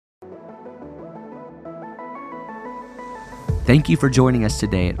Thank you for joining us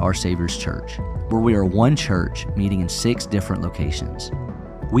today at Our Savior's Church, where we are one church meeting in 6 different locations.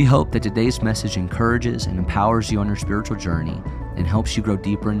 We hope that today's message encourages and empowers you on your spiritual journey and helps you grow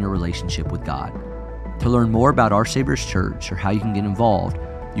deeper in your relationship with God. To learn more about Our Savior's Church or how you can get involved,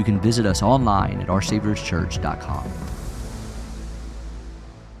 you can visit us online at oursaviorschurch.com.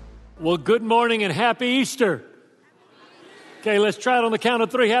 Well, good morning and happy Easter. Okay, let's try it on the count of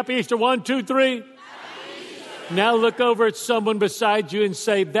 3. Happy Easter. 1, 2, 3. Now look over at someone beside you and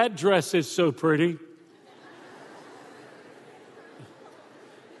say, that dress is so pretty.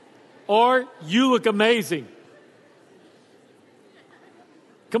 Or, you look amazing.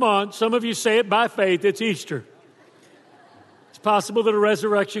 Come on, some of you say it by faith, it's Easter. It's possible that a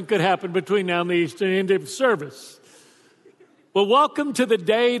resurrection could happen between now and the Easter end of service. Well, welcome to the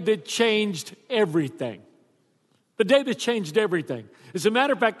day that changed everything. The day that changed everything. As a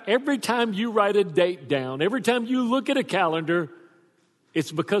matter of fact, every time you write a date down, every time you look at a calendar,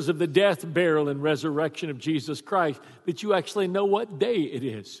 it's because of the death, burial, and resurrection of Jesus Christ that you actually know what day it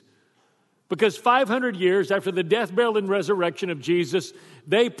is. Because 500 years after the death, burial, and resurrection of Jesus,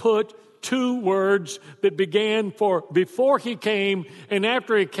 they put 2 words that began for before he came and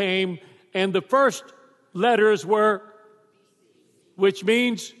after he came, and the first letters were, which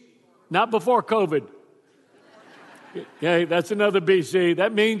means not before COVID. Okay, that's another BC.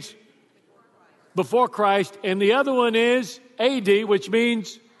 That means before Christ. And the other one is AD, which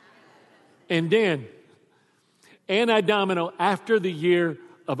means and then. Anno Domino, after the year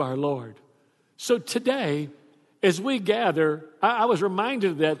of our Lord. So today, as we gather, I was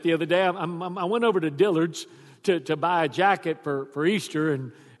reminded of that the other day. I went over to Dillard's to buy a jacket for Easter,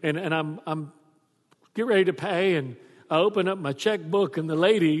 and I'm getting ready to pay, and I open up my checkbook, and the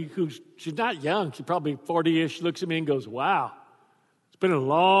lady, she's not young, she's probably 40-ish, looks at me and goes, wow, it's been a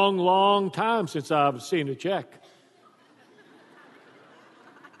long, long time since I've seen a check.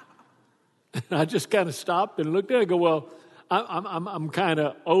 And I just kind of stopped and looked at her and go, well, I'm kind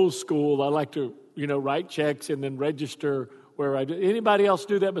of old school. I like to, write checks and then register where I do. Anybody else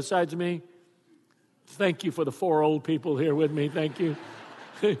do that besides me? Thank you for the 4 old people here with me. Thank you.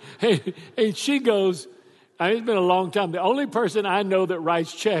 And she goes, it's been a long time. The only person I know that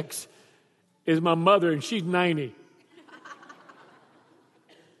writes checks is my mother, and she's 90.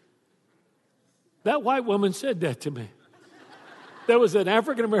 That white woman said that to me. There was an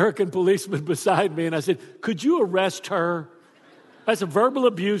African-American policeman beside me, and I said, could you arrest her? That's a verbal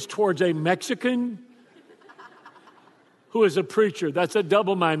abuse towards a Mexican who is a preacher. That's a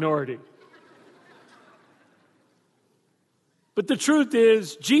double minority. But the truth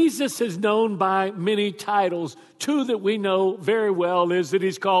is, Jesus is known by many titles. 2 that we know very well is that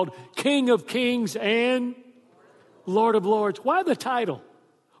he's called King of Kings and Lord of Lords. Why the title?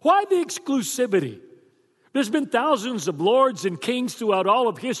 Why the exclusivity? There's been thousands of lords and kings throughout all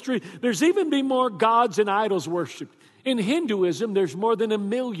of history. There's even been more gods and idols worshipped. In Hinduism, there's more than 1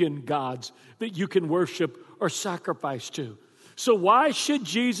 million gods that you can worship or sacrifice to. So why should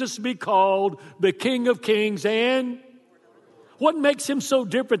Jesus be called the King of Kings and what makes him so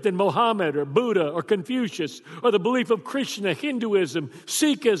different than Mohammed or Buddha or Confucius or the belief of Krishna, Hinduism,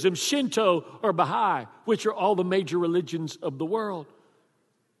 Sikhism, Shinto, or Baha'i, which are all the major religions of the world?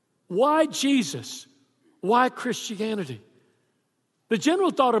 Why Jesus? Why Christianity? The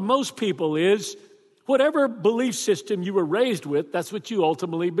general thought of most people is whatever belief system you were raised with, that's what you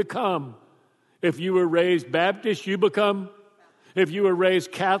ultimately become. If you were raised Baptist, you become. If you were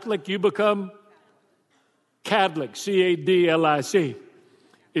raised Catholic, you become Cadlic, C-A-D-L-I-C,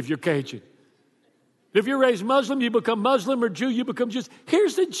 if you're Cajun. If you're raised Muslim, you become Muslim, or Jew, you become Jew.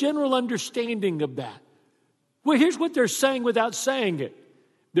 Here's the general understanding of that. Well, here's what they're saying without saying it.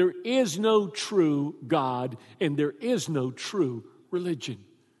 There is no true God, and there is no true religion.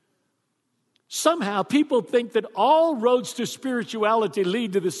 Somehow, people think that all roads to spirituality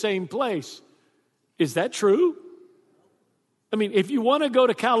lead to the same place. Is that true? I mean, if you want to go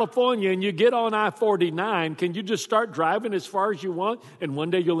to California and you get on I-49, can you just start driving as far as you want and one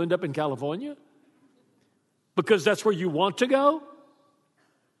day you'll end up in California? Because that's where you want to go?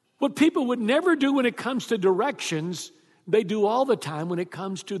 What people would never do when it comes to directions, they do all the time when it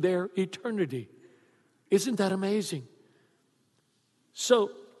comes to their eternity. Isn't that amazing?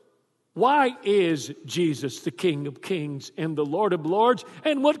 So, why is Jesus the King of Kings and the Lord of Lords?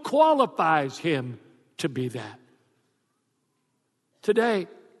 And what qualifies him to be that? Today,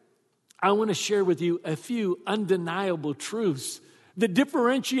 I want to share with you a few undeniable truths that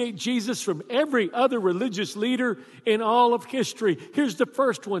differentiate Jesus from every other religious leader in all of history. Here's the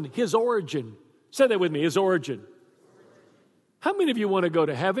first one, his origin. Say that with me, his origin. How many of you want to go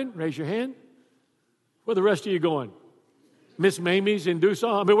to heaven? Raise your hand. Where are the rest of you going? Miss Mamie's in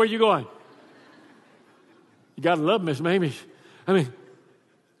Doosan? I mean, where are you going? You got to love Miss Mamie's. I mean,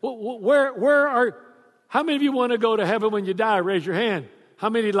 how many of you want to go to heaven when you die? Raise your hand. How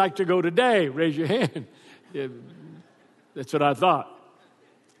many would like to go today? Raise your hand. Yeah, that's what I thought.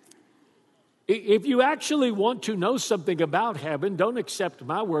 If you actually want to know something about heaven, don't accept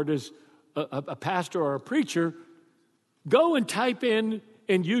my word as a pastor or a preacher. Go and type in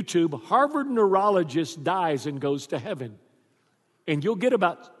YouTube, Harvard neurologist dies and goes to heaven. And you'll get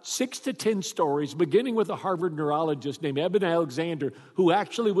about 6 to 10 stories, beginning with a Harvard neurologist named Eben Alexander, who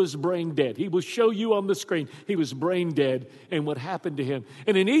actually was brain dead. He will show you on the screen he was brain dead and what happened to him.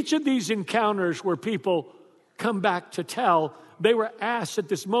 And in each of these encounters where people come back to tell, they were asked at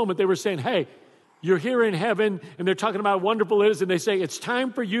this moment, they were saying, hey, you're here in heaven, and they're talking about how wonderful it is, and they say, it's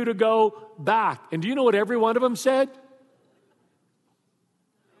time for you to go back. And do you know what every one of them said?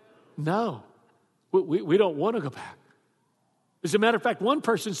 No, we don't want to go back. As a matter of fact, one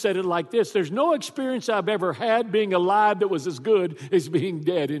person said it like this: there's no experience I've ever had being alive that was as good as being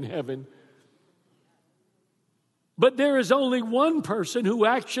dead in heaven. But there is only one person who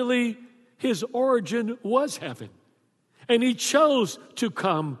actually, his origin was heaven. And he chose to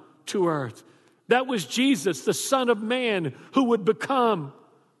come to earth. That was Jesus, the Son of Man, who would become,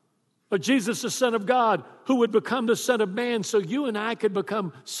 or Jesus, the Son of God, who would become the Son of Man so you and I could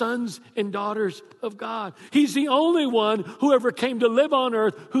become sons and daughters of God. He's the only one who ever came to live on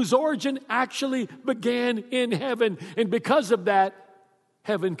earth whose origin actually began in heaven. And because of that,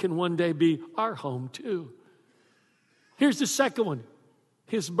 heaven can one day be our home too. Here's the second one,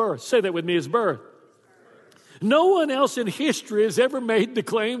 his birth. Say that with me, his birth. No one else in history has ever made the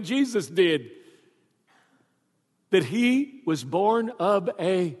claim Jesus did, that he was born of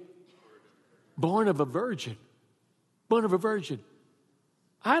a virgin. Born of a virgin.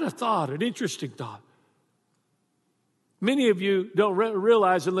 I had a thought, an interesting thought. Many of you don't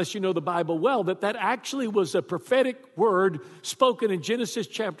realize, unless you know the Bible well, that actually was a prophetic word spoken in Genesis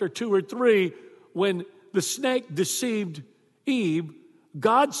chapter 2 or 3 when the snake deceived Eve.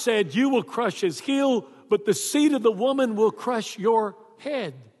 God said, you will crush his heel, but the seed of the woman will crush your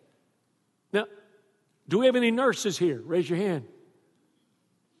head. Now, do we have any nurses here? Raise your hand.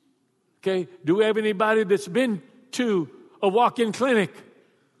 Okay, do we have anybody that's been to a walk-in clinic?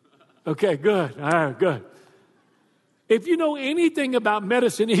 Okay, good. All right, good. If you know anything about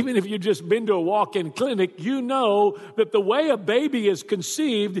medicine, even if you've just been to a walk-in clinic, you know that the way a baby is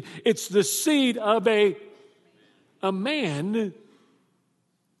conceived, it's the seed of a man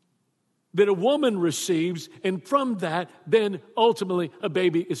that a woman receives, and from that, then ultimately a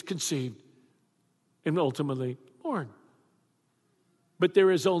baby is conceived and ultimately born. But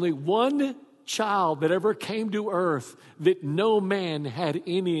there is only one child that ever came to earth that no man had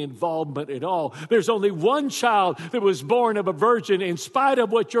any involvement at all. There's only one child that was born of a virgin, in spite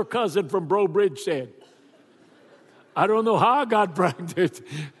of what your cousin from Bro Bridge said. I don't know how I got pregnant.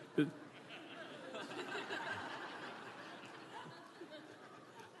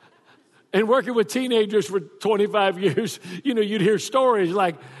 And working with teenagers for 25 years, you'd hear stories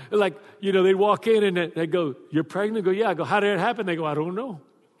like, they'd walk in and they'd go, you're pregnant? I go, yeah. I go, how did it happen? They go, I don't know.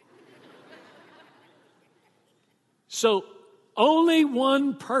 So only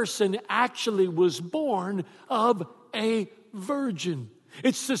one person actually was born of a virgin.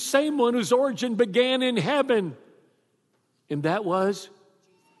 It's the same one whose origin began in heaven. And that was,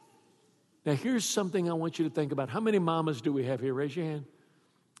 now here's something I want you to think about. How many mamas do we have here? Raise your hand.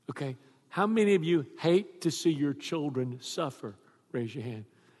 Okay. How many of you hate to see your children suffer? Raise your hand.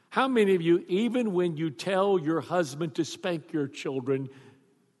 How many of you, even when you tell your husband to spank your children,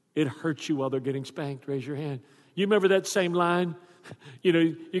 it hurts you while they're getting spanked? Raise your hand. You remember that same line?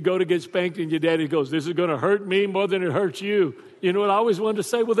 You go to get spanked and your daddy goes, this is going to hurt me more than it hurts you. You know what I always wanted to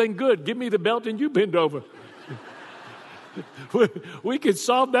say? Well, then good. Give me the belt and you bend over. We could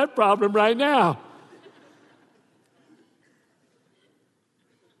solve that problem right now.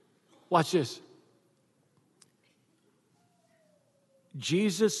 Watch this.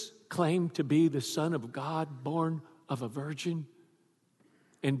 Jesus claimed to be the Son of God, born of a virgin.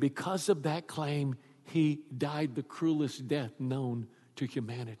 And because of that claim, he died the cruelest death known to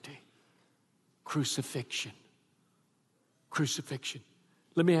humanity. Crucifixion. Crucifixion.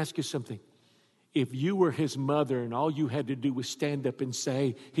 Let me ask you something. If you were his mother and all you had to do was stand up and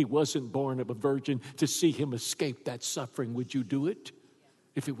say he wasn't born of a virgin to see him escape that suffering, would you do it?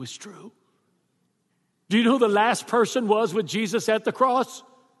 If it was true. Do you know who the last person was with Jesus at the cross?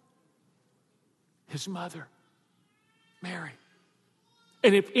 His mother, Mary.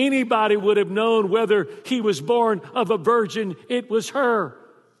 And if anybody would have known whether he was born of a virgin, it was her.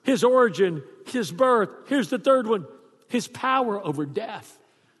 His origin, his birth. Here's the third one, his power over death.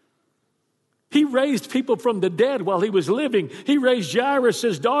 He raised people from the dead while he was living. He raised Jairus,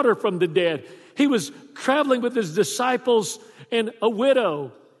 his daughter, from the dead. He was traveling with his disciples, and a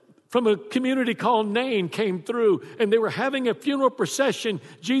widow from a community called Nain came through, and they were having a funeral procession.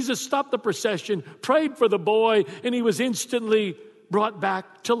 Jesus stopped the procession, prayed for the boy, and he was instantly brought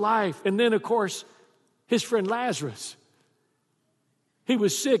back to life. And then, of course, his friend Lazarus. He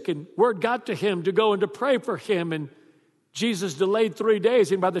was sick, and word got to him to go and to pray for him, and Jesus delayed 3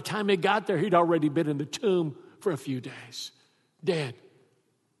 days, and by the time he got there, he'd already been in the tomb for a few days, dead.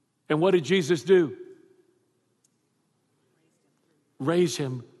 And what did Jesus do? Raise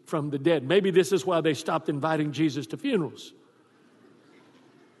him from the dead. Maybe this is why they stopped inviting Jesus to funerals.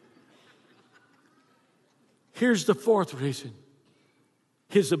 Here's the fourth reason.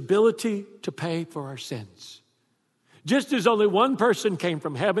 His ability to pay for our sins. Just as only one person came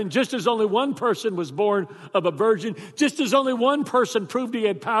from heaven, just as only one person was born of a virgin, just as only one person proved he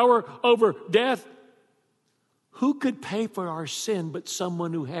had power over death, who could pay for our sin but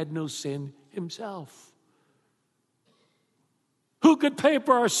someone who had no sin himself? Who could pay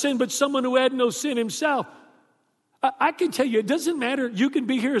for our sin but someone who had no sin himself? I can tell you, it doesn't matter. You can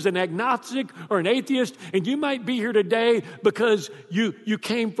be here as an agnostic or an atheist, and you might be here today because you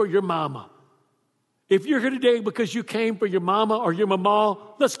came for your mama. If you're here today because you came for your mama or your mama,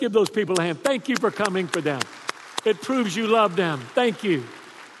 let's give those people a hand. Thank you for coming for them. It proves you love them. Thank you.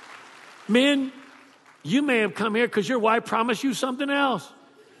 Men, you may have come here because your wife promised you something else.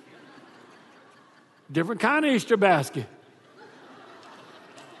 Different kind of Easter basket.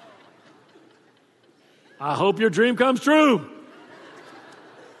 I hope your dream comes true.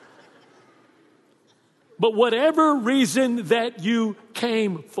 But whatever reason that you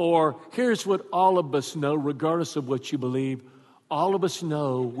came for, here's what all of us know, regardless of what you believe. All of us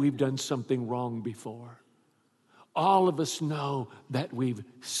know we've done something wrong before. All of us know that we've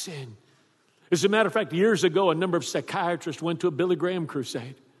sinned. As a matter of fact, years ago, a number of psychiatrists went to a Billy Graham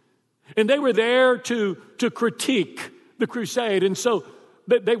crusade. And they were there to critique the crusade. And so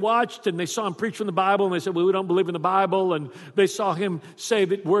they watched and they saw him preach from the Bible, and they said, well, we don't believe in the Bible. And they saw him say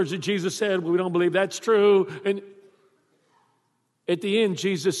the words that Jesus said, well, we don't believe that's true. And at the end,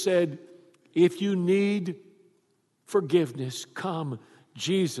 Jesus said, if you need forgiveness, come.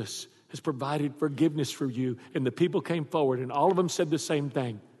 Jesus has provided forgiveness for you. And the people came forward, and all of them said the same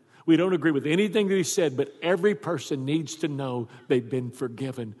thing. We don't agree with anything that he said, but every person needs to know they've been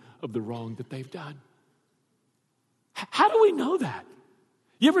forgiven of the wrong that they've done. How do we know that?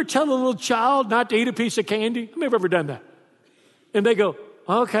 You ever tell a little child not to eat a piece of candy? How many have ever done that? And they go,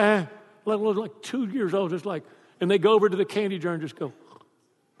 okay. Like 2 years old, just like, and they go over to the candy jar and just go,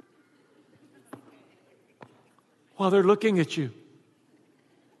 while they're looking at you.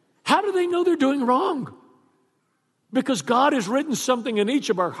 How do they know they're doing wrong? Because God has written something in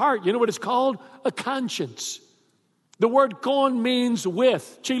each of our heart. You know what it's called? A conscience. The word con means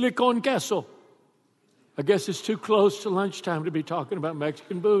with. Chile con queso. I guess it's too close to lunchtime to be talking about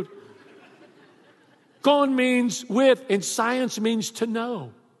Mexican food. Con means with, and science means to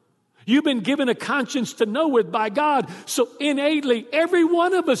know. You've been given a conscience to know with by God. So innately, every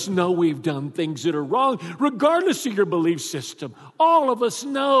one of us know we've done things that are wrong, regardless of your belief system. All of us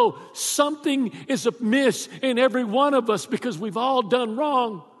know something is amiss in every one of us because we've all done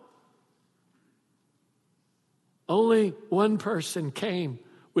wrong. Only one person came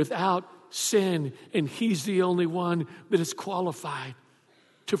without sin, and he's the only one that is qualified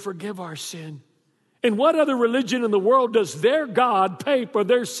to forgive our sin. And what other religion in the world does their God pay for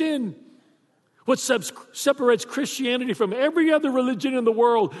their sin? What separates Christianity from every other religion in the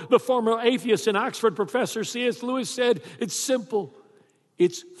world, the former atheist and Oxford professor C.S. Lewis said, it's simple.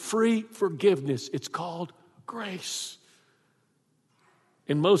 It's free forgiveness. It's called grace.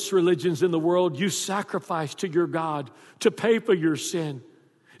 In most religions in the world, you sacrifice to your God to pay for your sin.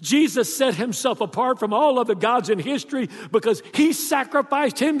 Jesus set himself apart from all other gods in history because he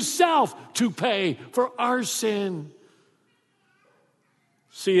sacrificed himself to pay for our sin.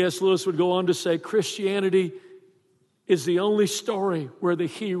 C.S. Lewis would go on to say, Christianity is the only story where the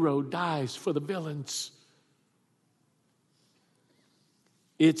hero dies for the villains.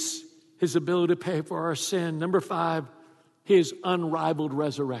 It's his ability to pay for our sin. Number 5, his unrivaled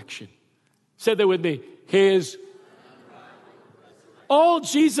resurrection. Say that with me. All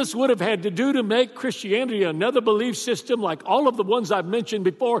Jesus would have had to do to make Christianity another belief system like all of the ones I've mentioned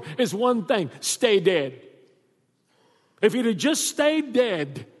before is one thing: stay dead. If he'd have just stayed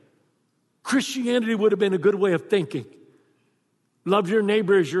dead, Christianity would have been a good way of thinking. Love your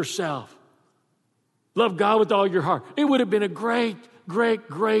neighbor as yourself. Love God with all your heart. It would have been a great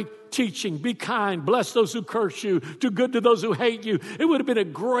great teaching. Be kind. Bless those who curse you. Do good to those who hate you. It would have been a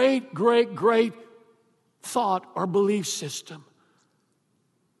great thought or belief system.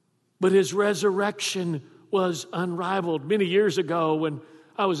 But his resurrection was unrivaled. Many years ago, when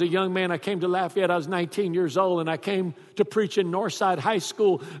I was a young man, I came to Lafayette. I was 19 years old, and I came to preach in Northside High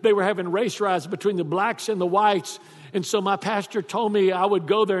School. They were having race riots between the blacks and the whites. And so my pastor told me I would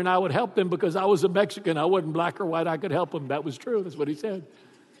go there and I would help them because I was a Mexican. I wasn't black or white. I could help them. That was true. That's what he said.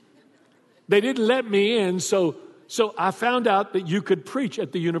 They didn't let me in, so I found out that you could preach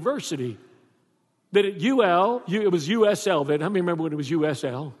at the university. That at UL, it was USL then. How many remember when it was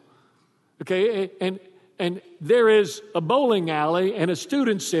USL? Okay, and there is a bowling alley and a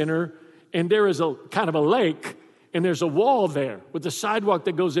student center, and there is a kind of a lake, and there's a wall there with a sidewalk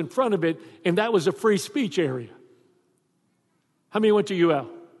that goes in front of it, and that was a free speech area. How many went to UL?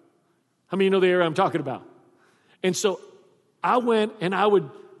 How many know the area I'm talking about? And so I went, and I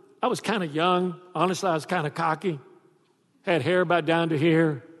was kind of young. Honestly, I was kind of cocky. Had hair about down to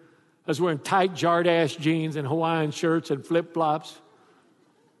here. I was wearing tight jarred-ass jeans and Hawaiian shirts and flip-flops.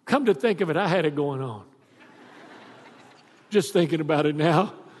 Come to think of it, I had it going on. Just thinking about it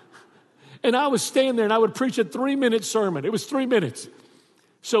now. And I was standing there, and I would preach a 3-minute sermon. It was 3 minutes.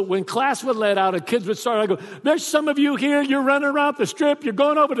 So when class would let out and kids would start, I go, there's some of you here, you're running around the strip, you're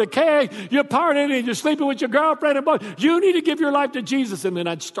going over to K, you're partying, and you're sleeping with your girlfriend and boy. You need to give your life to Jesus. And then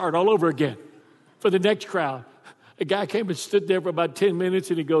I'd start all over again for the next crowd. A guy came and stood there for about 10 minutes,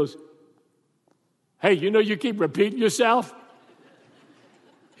 and he goes, hey, you know you keep repeating yourself?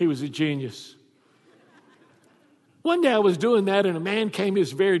 He was a genius. One day I was doing that, and a man came. He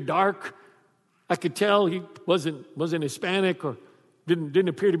was very dark. I could tell he wasn't Hispanic or didn't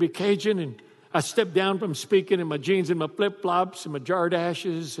appear to be Cajun. And I stepped down from speaking in my jeans and my flip-flops and my jarred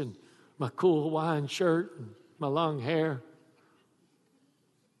ashes and my cool Hawaiian shirt and my long hair.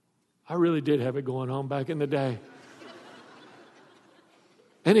 I really did have it going on back in the day.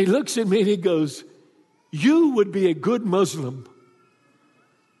 And he looks at me and he goes, you would be a good Muslim.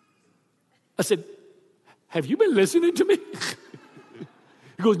 I said, have you been listening to me?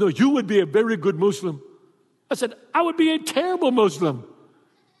 He goes, no, you would be a very good Muslim. I said, I would be a terrible Muslim.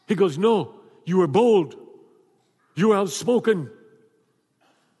 He goes, no, you are bold. You are outspoken.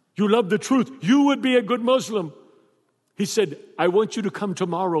 You love the truth. You would be a good Muslim. He said, I want you to come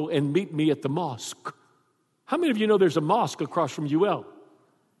tomorrow and meet me at the mosque. How many of you know there's a mosque across from UL?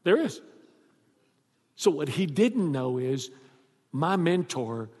 There is. So what he didn't know is my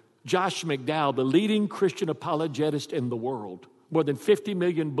mentor, Josh McDowell, the leading Christian apologetist in the world, more than 50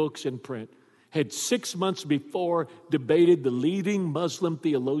 million books in print, had 6 months before debated the leading Muslim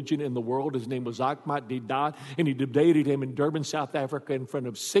theologian in the world. His name was Ahmad Didat, and he debated him in Durban, South Africa in front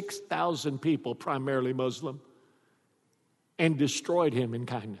of 6,000 people, primarily Muslim, and destroyed him in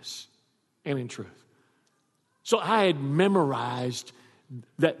kindness and in truth. So I had memorized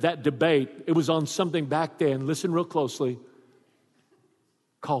that debate. It was on something back then, listen real closely,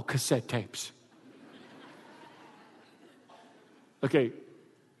 called cassette tapes. Okay,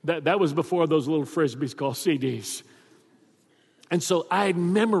 that was before those little frisbees called CDs. And so I had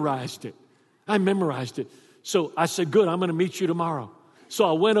memorized it. So I said, good, I'm going to meet you tomorrow. So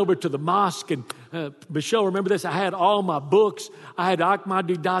I went over to the mosque, and Michelle, remember this? I had all my books. I had Ahmad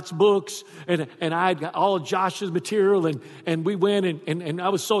Didat's books, and I had all Josh's material, and we went, and I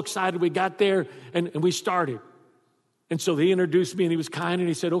was so excited. We got there, and we started. And so he introduced me, and he was kind, and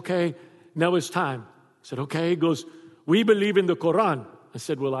he said, okay, now it's time. I said, okay. He goes, we believe in the Quran. I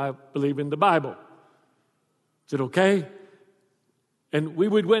said, well, I believe in the Bible. I said, okay. And we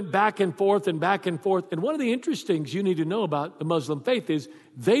went back and forth and back and forth. And one of the interesting things you need to know about the Muslim faith is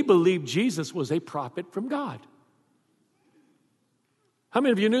they believed Jesus was a prophet from God. How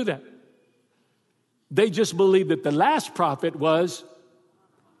many of you knew that? They just believed that the last prophet was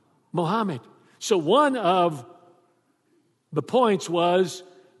Muhammad. So one of the points was,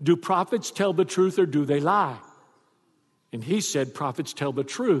 do prophets tell the truth or do they lie? And he said, prophets tell the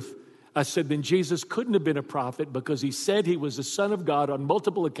truth. I said, then Jesus couldn't have been a prophet because he said he was the Son of God on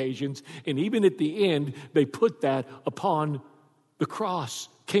multiple occasions. And even at the end, they put that upon the cross,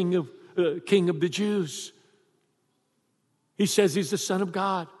 King of the Jews. He says he's the Son of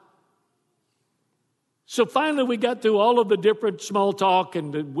God. So finally we got through all of the different small talk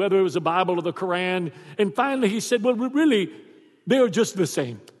and whether it was the Bible or the Quran. And finally he said, well, really, they're just the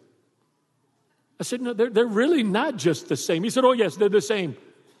same. I said, no, they're really not just the same. He said, oh, yes, they're the same.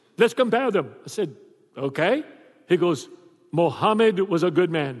 Let's compare them. I said, okay. He goes, Muhammad was a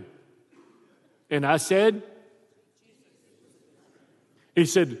good man. And I said, he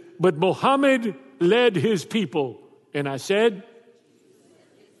said, but Muhammad led his people. And I said,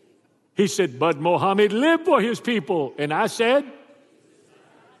 He said, but Muhammad lived for his people. And I said,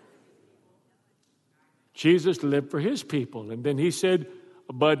 Jesus lived for his people. And then he said,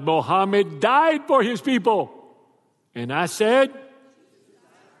 but Muhammad died for his people. And I said,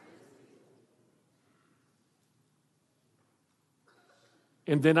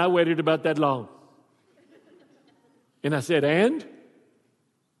 and then I waited about that long. And I said, and?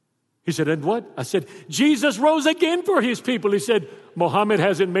 He said, and what? I said, Jesus rose again for his people. He said, Muhammad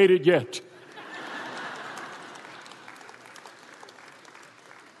hasn't made it yet.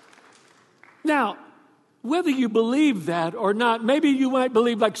 Now, whether you believe that or not, maybe you might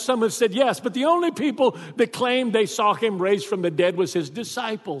believe like some have said yes, but the only people that claimed they saw him raised from the dead was his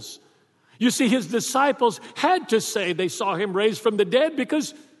disciples. You see, his disciples had to say they saw him raised from the dead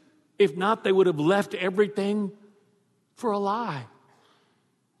because if not, they would have left everything for a lie.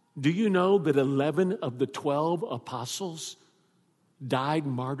 Do you know that 11 of the 12 apostles died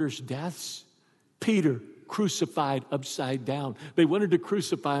martyrs' deaths? Peter, crucified upside down. They wanted to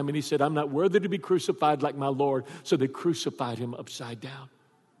crucify him, and he said, I'm not worthy to be crucified like my Lord. So they crucified him upside down.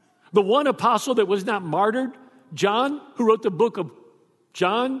 The one apostle that was not martyred, John, who wrote the book of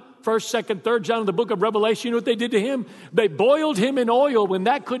John, 1st, 2nd, 3rd John, the book of Revelation, you know what they did to him? They boiled him in oil. When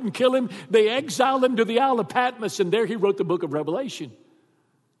that couldn't kill him, they exiled him to the Isle of Patmos, and there he wrote the book of Revelation.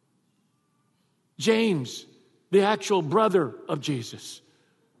 James, the actual brother of Jesus,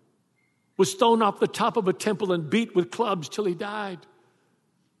 was thrown off the top of a temple and beat with clubs till he died.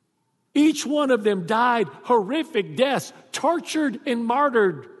 Each one of them died horrific deaths, tortured and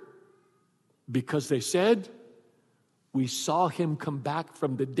martyred, because they said, we saw him come back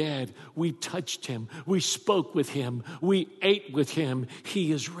from the dead. We touched him. We spoke with him. We ate with him.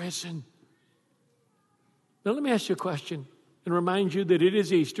 He is risen. Now let me ask you a question and remind you that it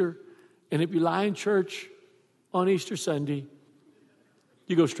is Easter. And if you lie in church on Easter Sunday,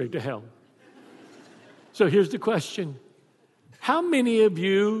 you go straight to hell. So here's the question. How many of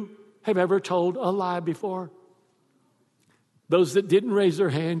you have ever told a lie before? Those that didn't raise their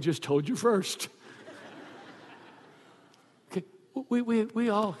hand just told you first. Okay. We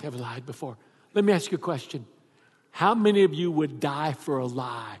all have lied before. Let me ask you a question. How many of you would die for a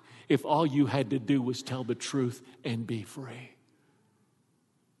lie if all you had to do was tell the truth and be free?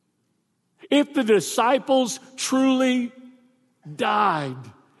 If the disciples truly died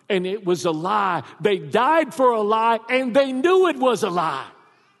and it was a lie, they died for a lie and they knew it was a lie,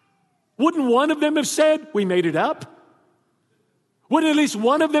 wouldn't one of them have said, we made it up? Wouldn't at least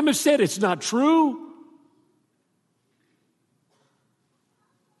one of them have said, it's not true?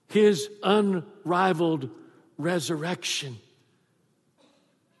 His unrivaled resurrection.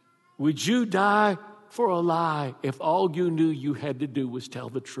 Would you die for a lie if all you knew you had to do was tell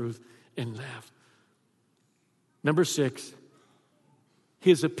the truth and laugh? Number 6,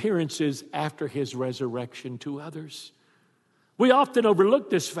 his appearances after his resurrection to others. We often overlook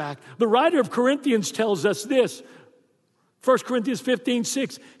this fact. The writer of Corinthians tells us this. 1 Corinthians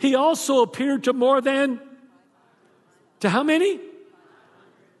 15:6. He also appeared to more than, to how many?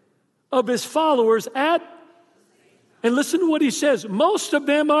 Of his followers at, and listen to what he says, most of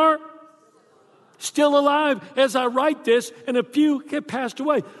them are still alive as I write this, and a few have passed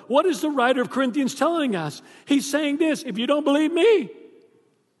away. What is the writer of Corinthians telling us? He's saying this, if you don't believe me,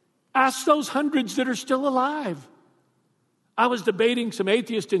 ask those hundreds that are still alive. I was debating some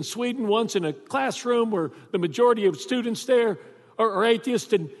atheists in Sweden once in a classroom where the majority of students there are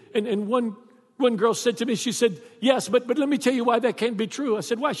atheists, and one girl said to me, she said, yes, but let me tell you why that can't be true. I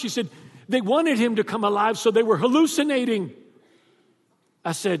said, why? She said, they wanted him to come alive, so they were hallucinating.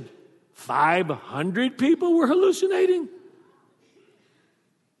 I said, 500 people were hallucinating?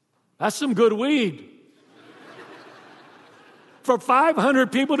 That's some good weed. For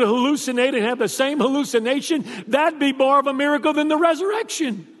 500 people to hallucinate and have the same hallucination, that'd be more of a miracle than the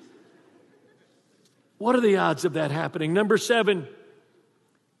resurrection. What are the odds of that happening? Number 7,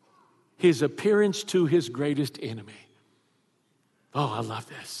 his appearance to his greatest enemy. Oh, I love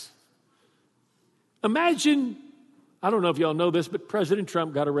this. Imagine, I don't know if y'all know this, but President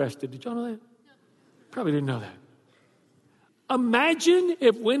Trump got arrested. Did y'all know that? Probably didn't know that. Imagine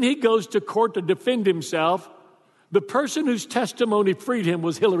if when he goes to court to defend himself, the person whose testimony freed him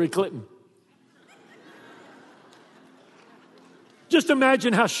was Hillary Clinton. Just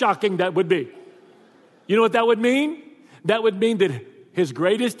imagine how shocking that would be. You know what that would mean? That would mean that his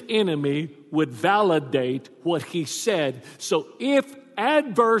greatest enemy would validate what he said. So if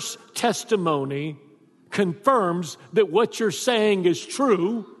adverse testimony confirms that what you're saying is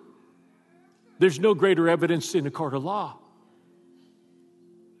true, there's no greater evidence in a court of law.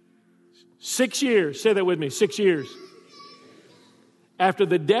 6 years. Say that with me. 6 years. after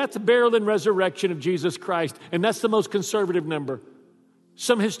the death, burial, and resurrection of Jesus Christ. And that's the most conservative number.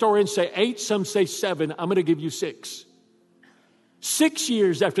 Some historians say 8, some say 7. I'm going to give you 6. 6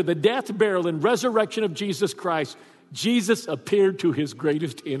 years after the death, burial, and resurrection of Jesus Christ, Jesus appeared to his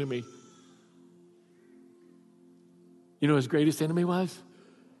greatest enemy. You know who his greatest enemy was?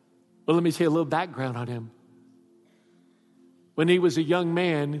 Well, let me tell you a little background on him. When he was a young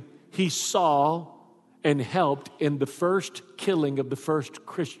man, he saw and helped in the first killing of the first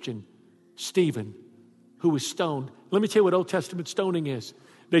Christian, Stephen, who was stoned. Let me tell you what Old Testament stoning is.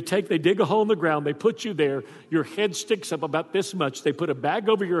 They dig a hole in the ground, they put you there, your head sticks up about this much, they put a bag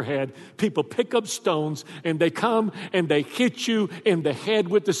over your head, people pick up stones, and they come and they hit you in the head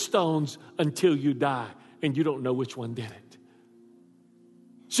with the stones until you die, and you don't know which one did it.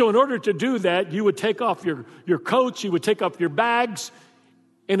 So in order to do that, you would take off your coats, you would take off your bags,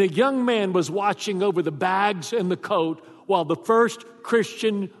 and a young man was watching over the bags and the coat while the first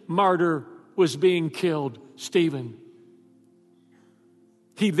Christian martyr was being killed, Stephen.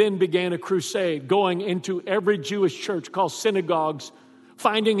 He then began a crusade, going into every Jewish church called synagogues,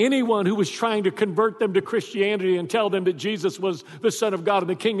 finding anyone who was trying to convert them to Christianity and tell them that Jesus was the Son of God and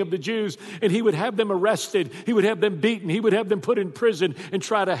the King of the Jews. And he would have them arrested, he would have them beaten, he would have them put in prison and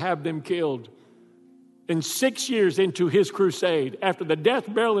try to have them killed. And 6 years into his crusade, after the death,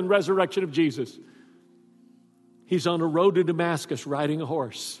 burial, and resurrection of Jesus, he's on a road to Damascus riding a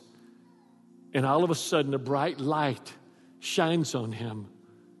horse. And all of a sudden, a bright light shines on him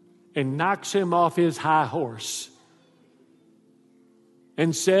and knocks him off his high horse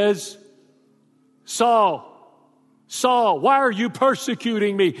and says, Saul, Saul, why are you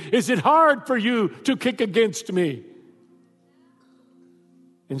persecuting me? Is it hard for you to kick against me?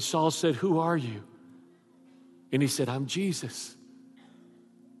 And Saul said, who are you? And he said, I'm Jesus,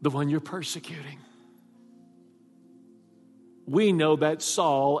 the one you're persecuting. We know that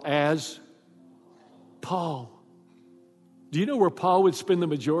Saul as Paul. Do you know where Paul would spend the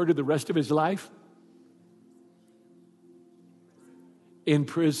majority of the rest of his life? In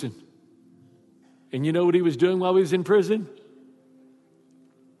prison. And you know what he was doing while he was in prison?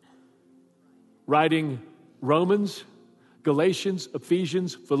 Writing Romans, Galatians,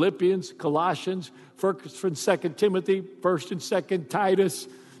 Ephesians, Philippians, Colossians, 1st and 2nd Timothy, 1st and 2nd Titus.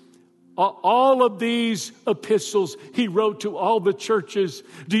 All of these epistles he wrote to all the churches.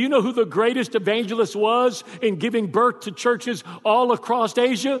 Do you know who the greatest evangelist was in giving birth to churches all across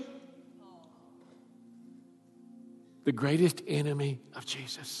Asia? The greatest enemy of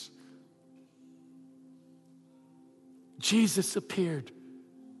Jesus. Jesus appeared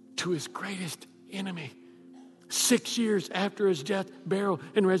to his greatest enemy 6 years after his death, burial,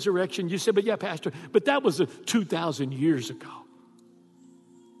 and resurrection. You said, but yeah, Pastor, but that was 2,000 years ago.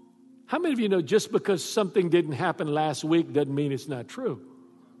 How many of you know just because something didn't happen last week doesn't mean it's not true?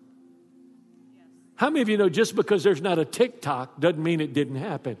 How many of you know just because there's not a TikTok doesn't mean it didn't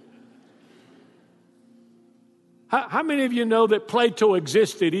happen? How many of you know that Plato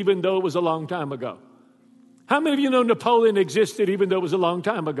existed even though it was a long time ago? How many of you know Napoleon existed even though it was a long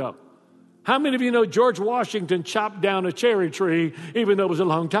time ago? How many of you know George Washington chopped down a cherry tree even though it was a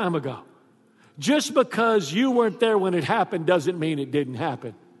long time ago? Just because you weren't there when it happened doesn't mean it didn't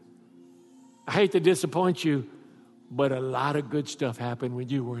happen. I hate to disappoint you, but a lot of good stuff happened when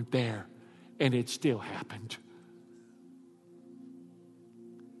you weren't there, and it still happened.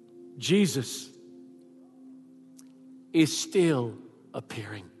 Jesus is still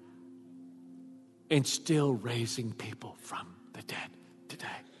appearing and still raising people from the dead today.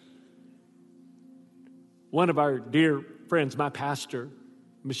 One of our dear friends, my pastor,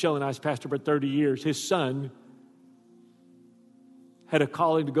 Michelle and I's pastor for 30 years, his son had a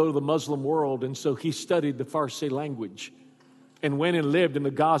calling to go to the Muslim world, and so he studied the Farsi language and went and lived in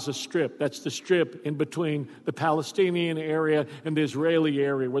the Gaza Strip. That's the strip in between the Palestinian area and the Israeli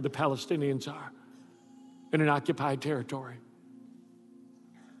area where the Palestinians are, in an occupied territory.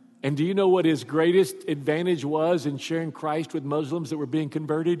 And do you know what his greatest advantage was in sharing Christ with Muslims that were being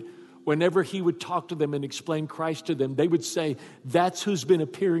converted? Whenever he would talk to them and explain Christ to them, they would say, that's who's been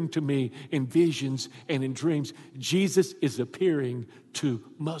appearing to me in visions and in dreams. Jesus is appearing to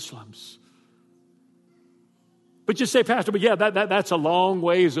Muslims. But you say, Pastor, but yeah, that's a long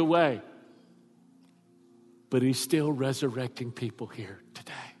ways away. But he's still resurrecting people here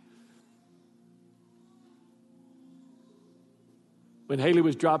today. When Haley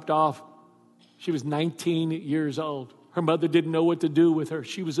was dropped off, she was 19 years old. Her mother didn't know what to do with her.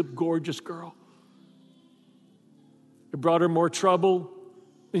 She was a gorgeous girl. It brought her more trouble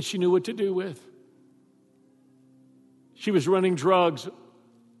than she knew what to do with. She was running drugs,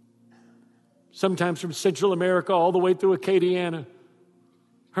 sometimes from Central America all the way through Acadiana,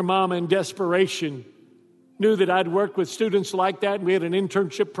 Her mama, in desperation, knew that I'd worked with students like that, and we had an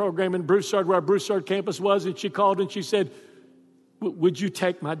internship program in Broussard, where our Broussard campus was, and she called and she said, would you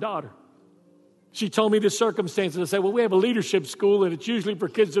take my daughter? She told me the circumstances. I said, well, we have a leadership school, and it's usually for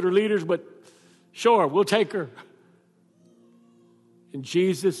kids that are leaders, but sure, we'll take her. And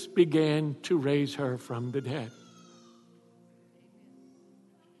Jesus began to raise her from the dead.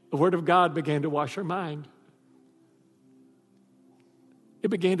 The Word of God began to wash her mind. It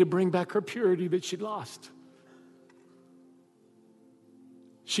began to bring back her purity that she'd lost.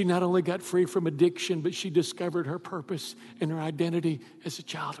 She not only got free from addiction, but she discovered her purpose and her identity as a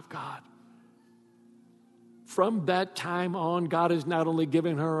child of God. From that time on, God has not only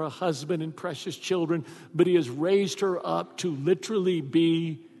given her a husband and precious children, but He has raised her up to literally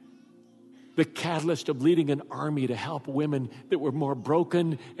be the catalyst of leading an army to help women that were more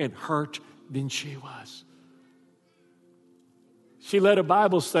broken and hurt than she was. She led a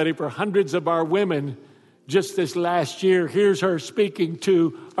Bible study for hundreds of our women just this last year. Here's her speaking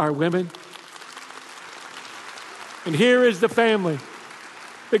to our women. And here is the family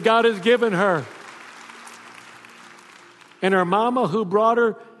that God has given her. And her mama who brought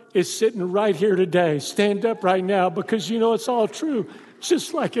her is sitting right here today. Stand up right now, because you know it's all true,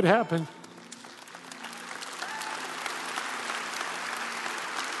 just like it happened.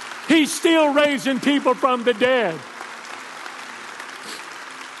 He's still raising people from the dead.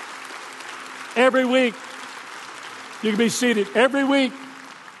 Every week, you can be seated. Every week,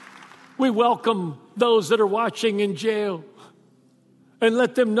 we welcome those that are watching in jail and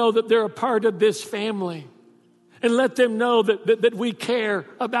let them know that they're a part of this family. And let them know that we care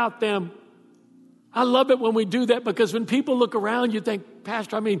about them. I love it when we do that, because when people look around, you think,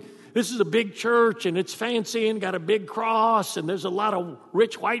 Pastor, this is a big church and it's fancy and got a big cross and there's a lot of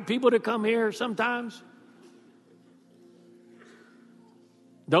rich white people that come here sometimes.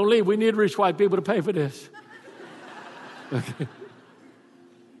 Don't leave. We need rich white people to pay for this. Okay.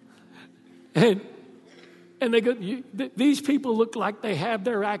 And they go, these people look like they have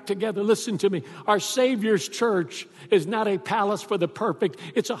their act together. Listen to me. Our Savior's church is not a palace for the perfect.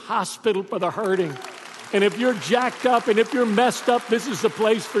 It's a hospital for the hurting. And if you're jacked up and if you're messed up, this is the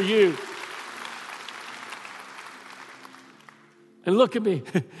place for you. And look at me.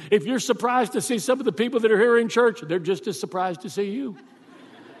 If you're surprised to see some of the people that are here in church, they're just as surprised to see you.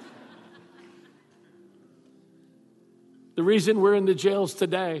 The reason we're in the jails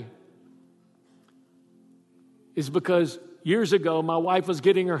today is because years ago, my wife was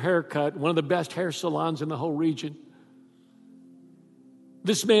getting her hair cut, one of the best hair salons in the whole region.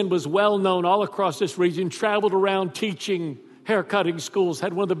 This man was well known all across this region, traveled around teaching haircutting schools,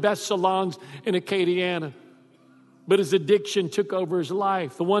 had one of the best salons in Acadiana. But his addiction took over his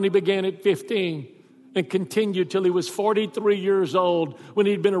life, the one he began at 15 and continued till he was 43 years old, when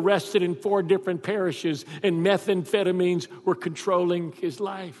he'd been arrested in 4 different parishes and methamphetamines were controlling his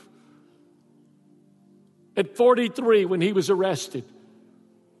life. At 43, when he was arrested,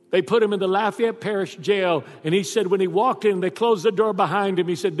 they put him in the Lafayette Parish jail, and he said when he walked in, they closed the door behind him,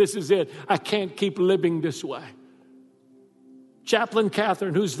 he said, this is it. I can't keep living this way. Chaplain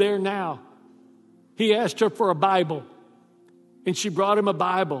Catherine, who's there now, he asked her for a Bible, and she brought him a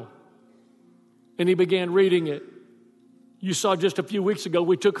Bible, and he began reading it. You saw just a few weeks ago,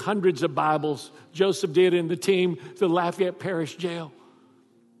 we took hundreds of Bibles, Joseph did, and the team, to the Lafayette Parish jail.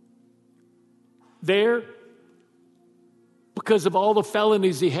 There, because of all the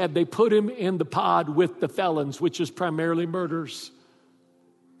felonies he had, they put him in the pod with the felons, which is primarily murders.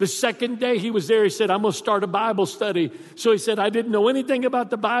 The second day he was there, he said, I'm going to start a Bible study. So he said, I didn't know anything about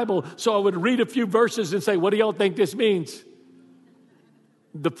the Bible, so I would read a few verses and say, what do y'all think this means?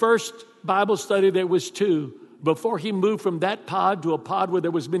 The first Bible study, there was 2. Before he moved from that pod to a pod where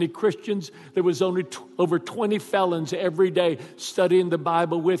there was many Christians, there was only over 20 felons every day studying the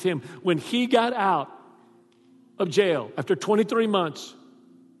Bible with him. When he got out of jail after 23 months,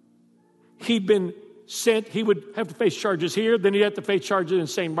 he'd been sent. He would have to face charges here, then he'd have to face charges in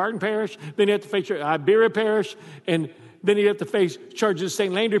St. Martin Parish, then he'd have to face charges in Iberia Parish, and then he'd have to face charges in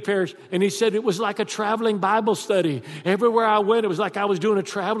St. Landry Parish. And he said it was like a traveling Bible study. Everywhere I went, it was like I was doing a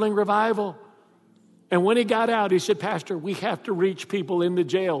traveling revival. And when he got out, he said, Pastor, we have to reach people in the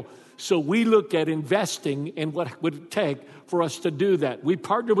jail. So we looked at investing in what would it take for us to do that. We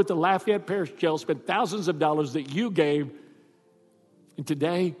partnered with the Lafayette Parish Jail, spent thousands of dollars that you gave. And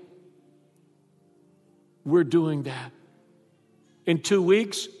today, we're doing that. In 2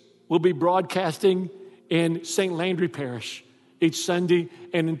 weeks, we'll be broadcasting in St. Landry Parish each Sunday.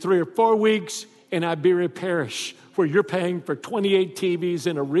 And in 3 or 4 weeks, in Iberia Parish, where you're paying for 28 TVs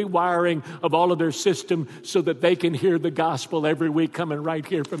and a rewiring of all of their system so that they can hear the gospel every week coming right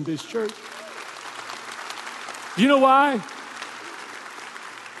here from this church. You know why?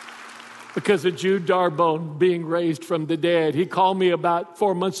 Because of Jude Darbone being raised from the dead. He called me about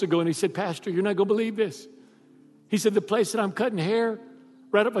 4 months ago and he said, Pastor, you're not going to believe this. He said, the place that I'm cutting hair,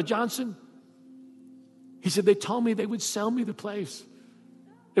 right up by Johnson, he said, they told me they would sell me the place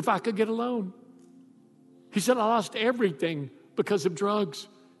if I could get a loan. He said, I lost everything because of drugs.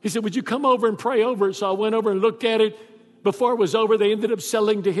 He said, would you come over and pray over it? So I went over and looked at it. Before it was over, they ended up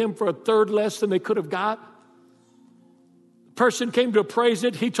selling to him for a third less than they could have got. The person came to appraise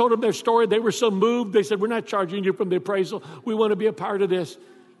it. He told them their story. They were so moved. They said, we're not charging you from the appraisal. We want to be a part of this.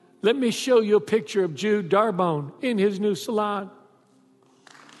 Let me show you a picture of Jude Darbone in his new salon.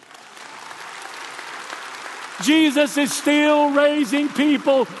 Jesus is still raising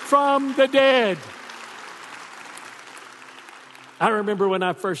people from the dead. I remember when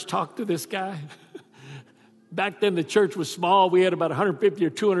I first talked to this guy. Back then, the church was small. We had about 150 or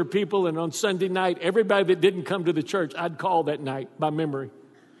 200 people. And on Sunday night, everybody that didn't come to the church, I'd call that night by memory.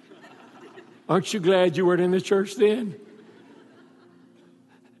 Aren't you glad you weren't in the church then?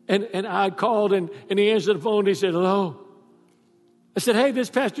 And I called, and he answered the phone. And he said, hello. I said, hey, this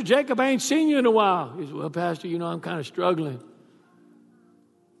is Pastor Jacob. I ain't seen you in a while. He said, well, Pastor, you know, I'm kind of struggling.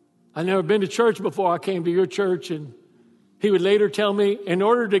 I've never been to church before I came to your church. And he would later tell me, in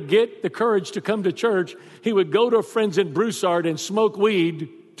order to get the courage to come to church, he would go to friends in Broussard and smoke weed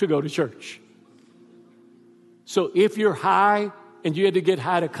to go to church. So if you're high and you had to get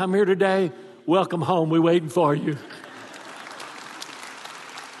high to come here today, welcome home. We're waiting for you.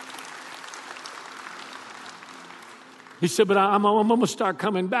 He said, but I'm going to start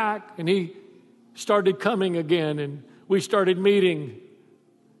coming back. And he started coming again, and we started meeting.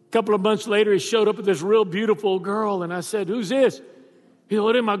 A couple of months later, he showed up with this real beautiful girl, and I said, who's this? He said,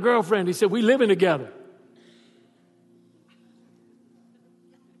 well, it's my girlfriend. He said, we living together.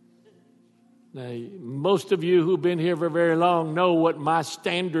 Now, most of you who've been here for very long know what my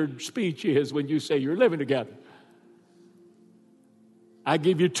standard speech is when you say you're living together. I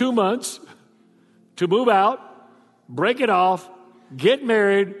give you 2 months to move out, break it off, get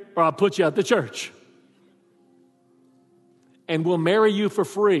married, or I'll put you out the church. And we'll marry you for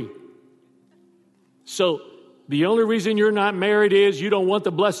free. So the only reason you're not married is you don't want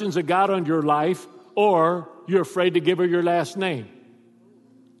the blessings of God on your life, or you're afraid to give her your last name.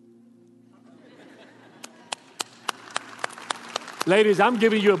 Ladies, I'm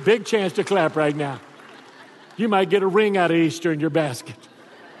giving you a big chance to clap right now. You might get a ring out of Easter in your basket.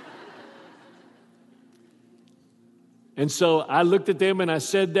 And so I looked at them and I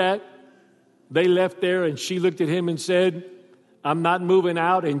said that. They left there and she looked at him and said, I'm not moving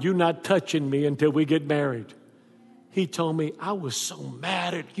out and you're not touching me until we get married. He told me, I was so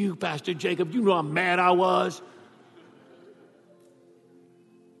mad at you, Pastor Jacob. You know how mad I was.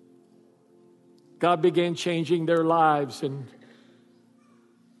 God began changing their lives, and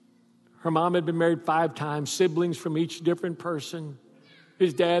her mom had been married 5 times, siblings from each different person.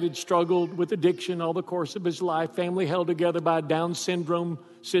 His dad had struggled with addiction all the course of his life. Family held together by a Down syndrome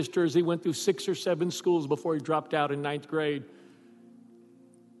sister as he went through 6 or 7 schools before he dropped out in 9th grade.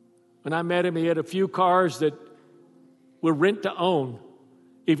 When I met him, he had a few cars that were rent to own.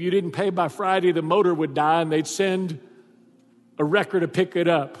 If you didn't pay by Friday, the motor would die and they'd send a wrecker to pick it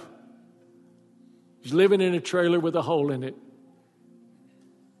up. He's living in a trailer with a hole in it.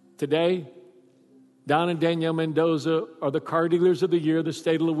 Today, Don and Danielle Mendoza are the car dealers of the year of the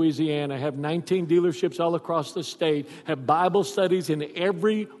state of Louisiana, have 19 dealerships all across the state, have Bible studies in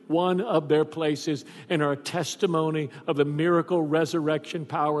every one of their places, and are a testimony of the miracle resurrection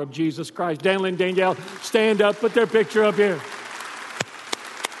power of Jesus Christ. Daniel and Danielle, stand up, put their picture up here.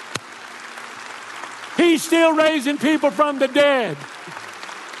 He's still raising people from the dead.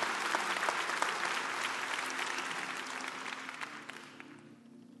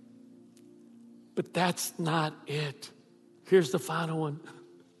 But that's not it. Here's the final one.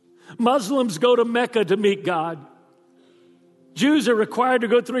 Muslims go to Mecca to meet God. Jews are required to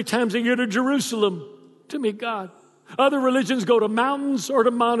go 3 times a year to Jerusalem to meet God. Other religions go to mountains or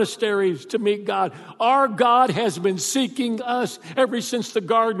to monasteries to meet God. Our God has been seeking us ever since the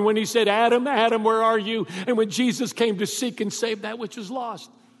garden when he said, Adam, Adam, where are you? And when Jesus came to seek and save that which was lost.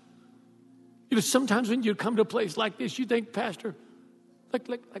 You know, sometimes when you come to a place like this, you think, Pastor,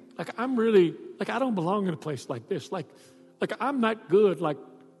 like I'm really, like I don't belong in a place like this. Like I'm not good. Like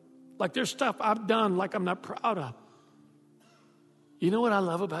there's stuff I've done like I'm not proud of. You know what I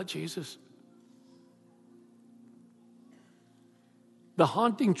love about Jesus? The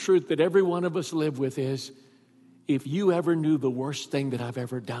haunting truth that every one of us live with is, if you ever knew the worst thing that I've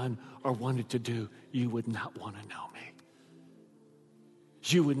ever done or wanted to do, you would not want to know me.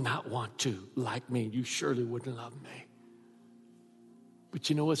 You would not want to like me. You surely wouldn't love me. But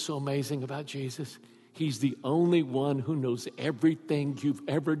you know what's so amazing about Jesus? He's the only one who knows everything you've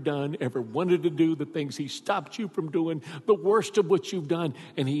ever done, ever wanted to do, the things he stopped you from doing, the worst of what you've done,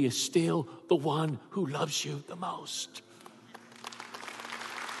 and he is still the one who loves you the most.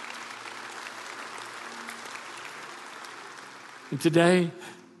 And today,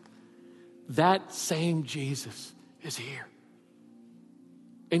 that same Jesus is here.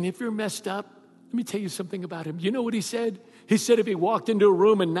 And if you're messed up, let me tell you something about him. You know what he said? He said if he walked into a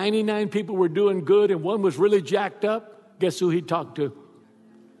room and 99 people were doing good and one was really jacked up, guess who he'd talk to?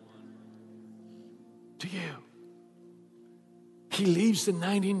 To you. He leaves the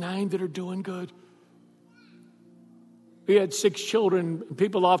 99 that are doing good. We had 6 children.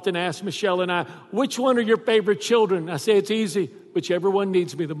 People often ask Michelle and I, which one are your favorite children? I say it's easy. Whichever one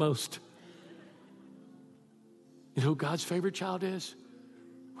needs me the most. You know who God's favorite child is?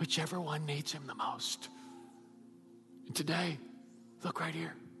 Whichever one needs him the most. And today, look right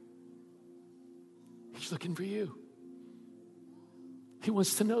here. He's looking for you. He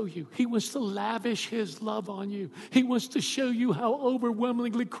wants to know you. He wants to lavish his love on you. He wants to show you how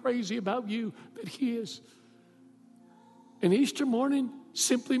overwhelmingly crazy about you that he is. And Easter morning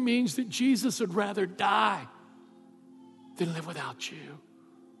simply means that Jesus would rather die than live without you.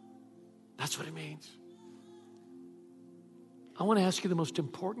 That's what it means. I want to ask you the most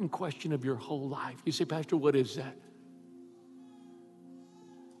important question of your whole life. You say, Pastor, what is that?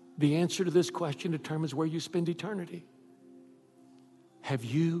 The answer to this question determines where you spend eternity. Have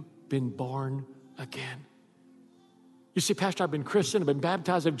you been born again? You say, Pastor, I've been christened, I've been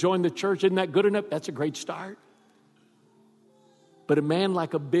baptized, I've joined the church. Isn't that good enough? That's a great start. But a man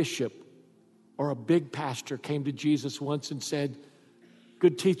like a bishop or a big pastor came to Jesus once and said,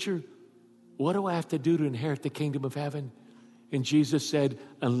 good teacher, what do I have to do to inherit the kingdom of heaven? And Jesus said,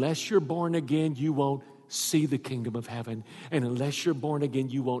 unless you're born again, you won't see the kingdom of heaven. And unless you're born again,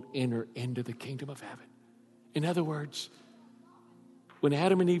 you won't enter into the kingdom of heaven. In other words, when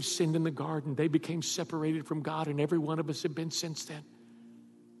Adam and Eve sinned in the garden, they became separated from God, and every one of us have been since then.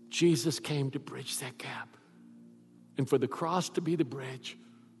 Jesus came to bridge that gap. And for the cross to be the bridge,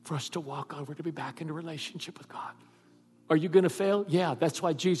 for us to walk over, to be back into relationship with God. Are you going to fail? Yeah, that's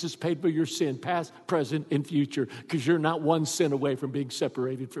why Jesus paid for your sin, past, present, and future, because you're not one sin away from being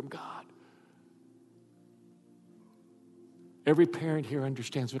separated from God. Every parent here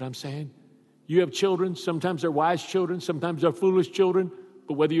understands what I'm saying. You have children. Sometimes they're wise children. Sometimes they're foolish children.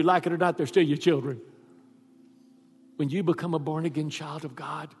 But whether you like it or not, they're still your children. When you become a born-again child of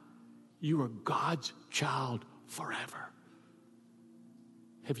God, you are God's child forever.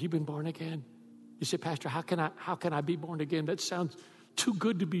 Have you been born again? You say, Pastor, how can I be born again? That sounds too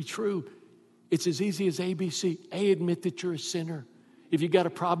good to be true. It's as easy as ABC. A, admit that you're a sinner. If you got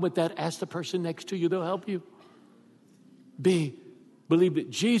a problem with that, ask the person next to you. They'll help you. B, believe that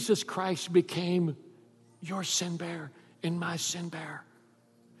Jesus Christ became your sin bearer and my sin bearer.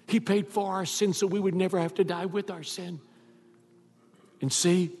 He paid for our sin so we would never have to die with our sin. And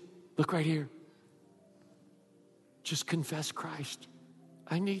C, look right here. Just confess Christ.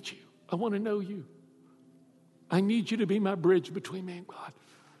 I need you. I want to know you. I need you to be my bridge between me and God.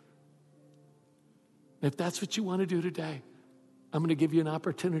 And if that's what you want to do today, I'm going to give you an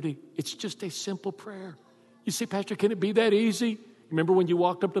opportunity. It's just a simple prayer. You say, Pastor, can it be that easy? Remember when you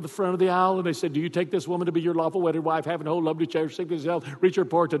walked up to the front of the aisle and they said, do you take this woman to be your lawful wedded wife, having a whole lovely cherish, sickness, health, reach your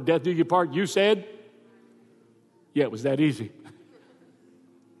part to death do you part? You said, yeah, it was that easy.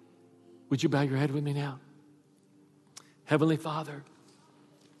 Would you bow your head with me now? Heavenly Father,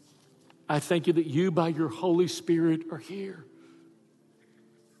 I thank you that you, by your Holy Spirit, are here.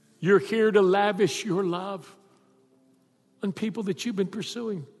 You're here to lavish your love on people that you've been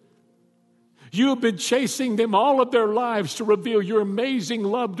pursuing. You have been chasing them all of their lives to reveal your amazing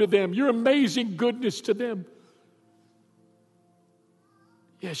love to them, your amazing goodness to them.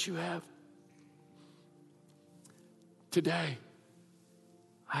 Yes, you have. Today,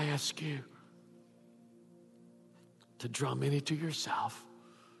 I ask you to draw many to yourself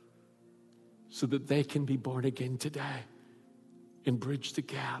so that they can be born again today and bridge the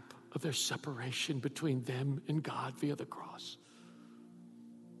gap of their separation between them and God via the cross.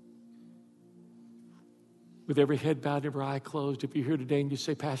 With every head bowed, every eye closed, if you're here today and you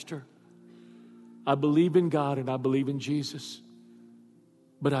say, Pastor, I believe in God and I believe in Jesus,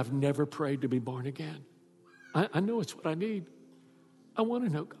 but I've never prayed to be born again. I know it's what I need. I want to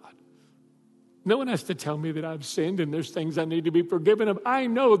know God. No one has to tell me that I've sinned and there's things I need to be forgiven of. I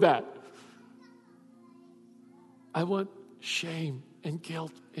know that. I want shame and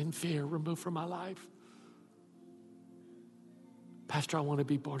guilt and fear removed from my life. Pastor, I want to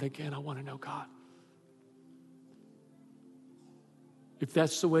be born again. I want to know God. If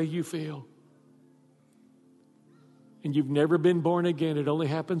that's the way you feel, and you've never been born again, it only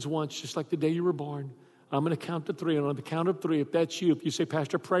happens once, just like the day you were born. I'm going to count to 3, and on the count of 3, if that's you, if you say,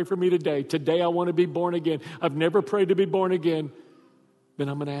 Pastor, pray for me today. Today I want to be born again. I've never prayed to be born again. Then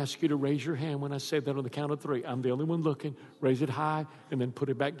I'm going to ask you to raise your hand when I say that on the count of 3. I'm the only one looking. Raise it high and then put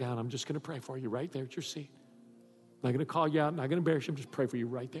it back down. I'm just going to pray for you right there at your seat. I'm not going to call you out. I'm not going to embarrass you. I'm just pray for you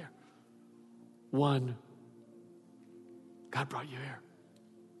right there. 1. God brought you here.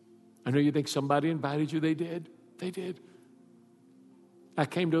 I know you think somebody invited you. They did. They did. I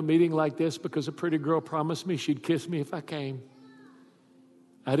came to a meeting like this because a pretty girl promised me she'd kiss me if I came.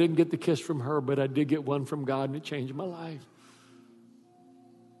 I didn't get the kiss from her, but I did get one from God, and it changed my life.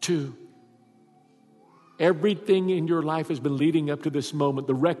 2, everything in your life has been leading up to this moment,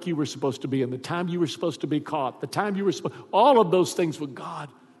 the wreck you were supposed to be in, the time you were supposed to be caught, the time you were supposed, all of those things with God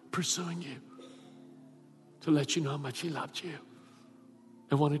pursuing you to let you know how much He loved you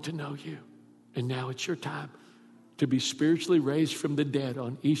and wanted to know you. And now it's your time to be spiritually raised from the dead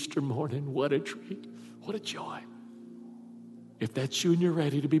on Easter morning. What a treat. What a joy. If that's you and you're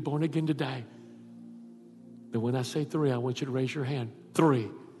ready to be born again today, then when I say 3, I want you to raise your hand. 3.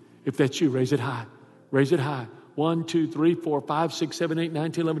 If that's you, raise it high. Raise it high. 1, 2, 3, 4, 5, 6, 7, 8,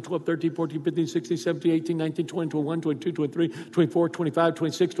 9, 10, 11, 12, 13, 14, 15, 16, 17, 18, 19, 20, 21, 22, 23, 24, 25,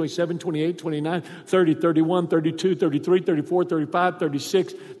 26, 27, 28, 29, 30, 31, 32, 33, 34, 35,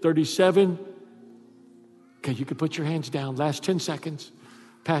 36, 37. Okay, you can put your hands down. Last 10 seconds.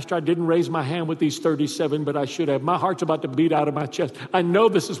 Pastor, I didn't raise my hand with these 37, but I should have. My heart's about to beat out of my chest. I know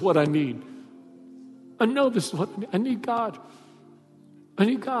this is what I need. I know this is what I need. I need God. I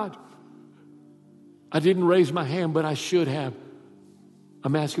need God. I didn't raise my hand, but I should have.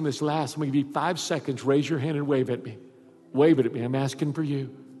 I'm asking this last. I'm going to give you 5 seconds. Raise your hand and wave at me. Wave it at me. I'm asking for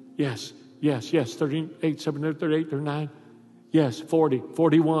you. Yes, yes, yes. 38, 7, 38, 39. Yes, 40,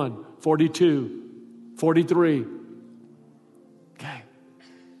 41, 42, 43. Okay.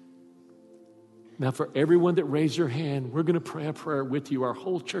 Now, for everyone that raised their hand, we're going to pray a prayer with you. Our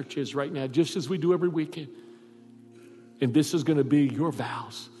whole church is right now, just as we do every weekend. And this is going to be your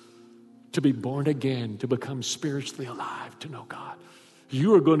vows to be born again, to become spiritually alive, to know God.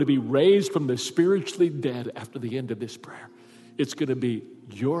 You are going to be raised from the spiritually dead after the end of this prayer. It's going to be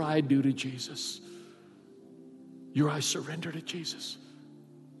your I do to Jesus. Your I surrender to Jesus.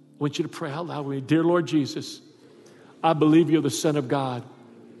 I want you to pray out loud with me. Dear Lord Jesus, I believe you're the Son of God.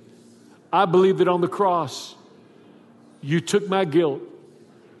 I believe that on the cross, you took my guilt,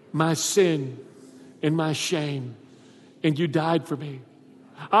 my sin, and my shame, and you died for me.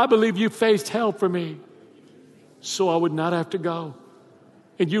 I believe you faced hell for me so I would not have to go.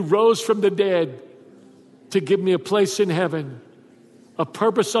 And you rose from the dead to give me a place in heaven, a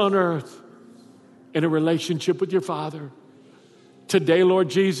purpose on earth, and a relationship with your Father. Today, Lord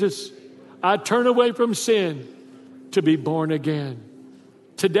Jesus, I turn away from sin to be born again.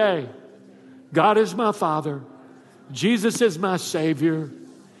 Today, God is my Father, Jesus is my Savior,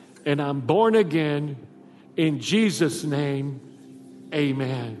 and I'm born again. In Jesus' name,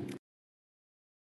 amen.